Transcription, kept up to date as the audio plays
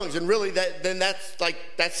and really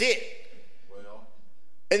that's it. Well,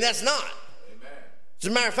 and that's not. Amen. As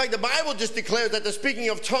a matter of fact, the Bible just declares that the speaking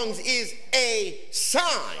of tongues is a sign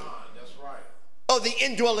That's right. of the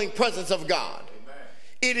indwelling presence of God. Amen.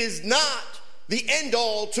 It is not the end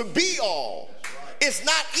all to be all. That's right. It's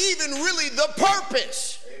not even really the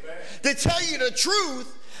purpose. Amen. To tell you the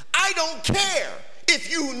truth, I don't care if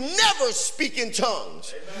you never speak in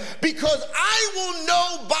tongues. Amen. Because I will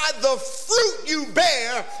know by the fruit you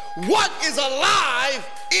bear what is alive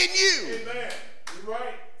in you. Amen. You're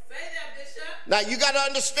right. Say that, Bishop. Now you got to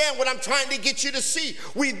understand what I'm trying to get you to see.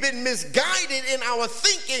 We've been misguided in our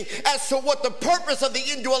thinking as to what the purpose of the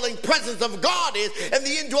indwelling presence of God is. And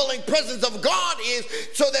the indwelling presence of God is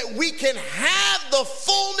so that we can have the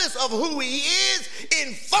fullness of who he is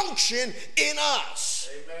in function in us.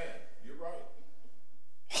 Amen. You're right.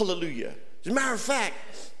 Hallelujah. As a matter of fact,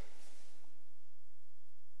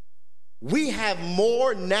 we have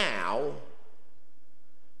more now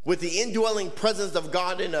with the indwelling presence of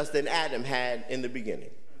God in us than Adam had in the beginning.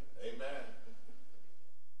 Amen.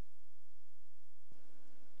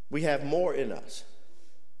 We have more in us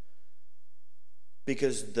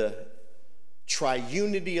because the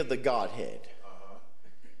triunity of the Godhead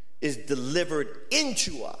is delivered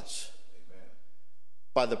into us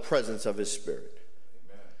by the presence of his Spirit.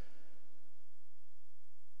 Amen.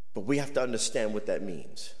 But we have to understand what that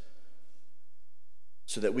means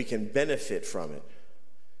so that we can benefit from it,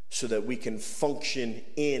 so that we can function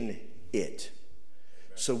in it,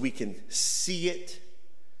 so we can see it,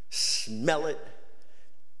 smell it,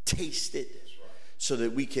 taste it, so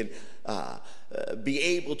that we can be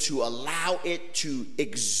able to allow it to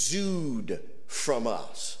exude from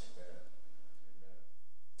us.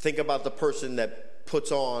 Think about the person that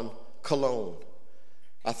puts on cologne.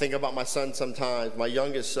 I think about my son sometimes, my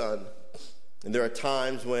youngest son, and there are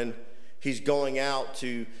times when he's going out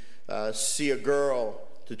to see a girl,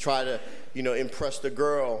 to try to, impress the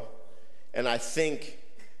girl, and I think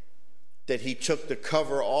that he took the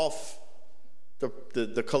cover off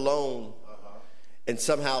the cologne and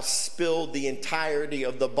somehow spilled the entirety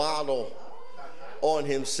of the bottle on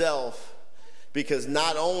himself, because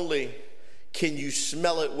not only can you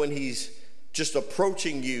smell it when he's just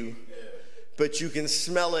approaching you, but you can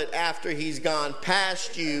smell it after he's gone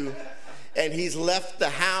past you and he's left the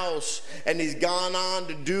house and he's gone on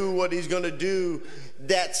to do what he's going to do.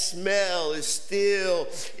 That smell is still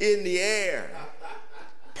in the air,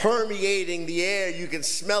 permeating the air. You can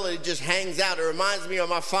smell it. It just hangs out. It reminds me of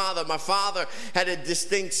my father. My father had a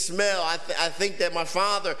distinct smell. I think that my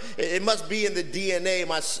father, it must be in the DNA.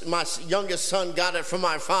 My youngest son got it from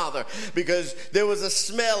my father, because there was a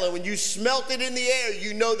smell, and when you smelt it in the air,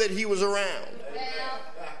 you know that he was around.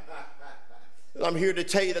 I'm here to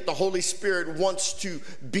tell you that the Holy Spirit wants to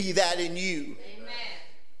be that in you. Amen.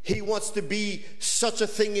 He wants to be such a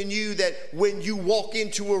thing in you that when you walk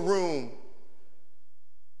into a room,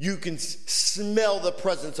 you can smell the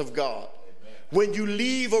presence of God. Amen. When you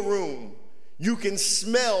leave a room, you can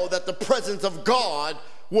smell that the presence of God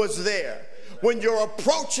was there. Amen. When you're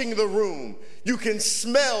approaching the room, you can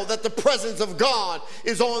smell that the presence of God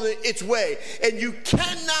is on its way. And you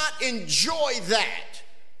cannot enjoy that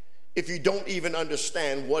if you don't even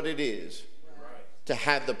understand what it is to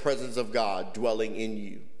have the presence of God dwelling in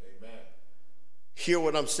you. Amen. Hear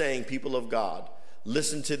what I'm saying, people of God.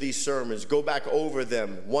 Listen to these sermons. Go back over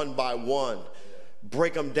them one by one.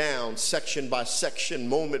 Break them down section by section,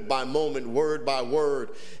 moment by moment, word by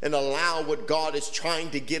word, and allow what God is trying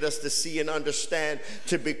to get us to see and understand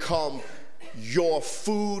to become your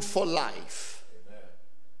food for life. Amen.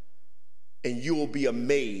 And you will be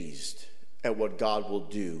amazed at what God will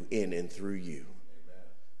do in and through you. Amen.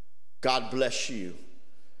 God bless you.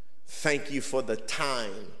 Thank you for the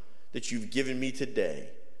time that you've given me today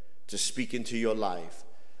to speak into your life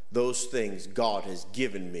those things God has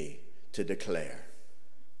given me to declare.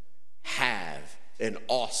 Have an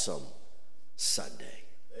awesome Sunday.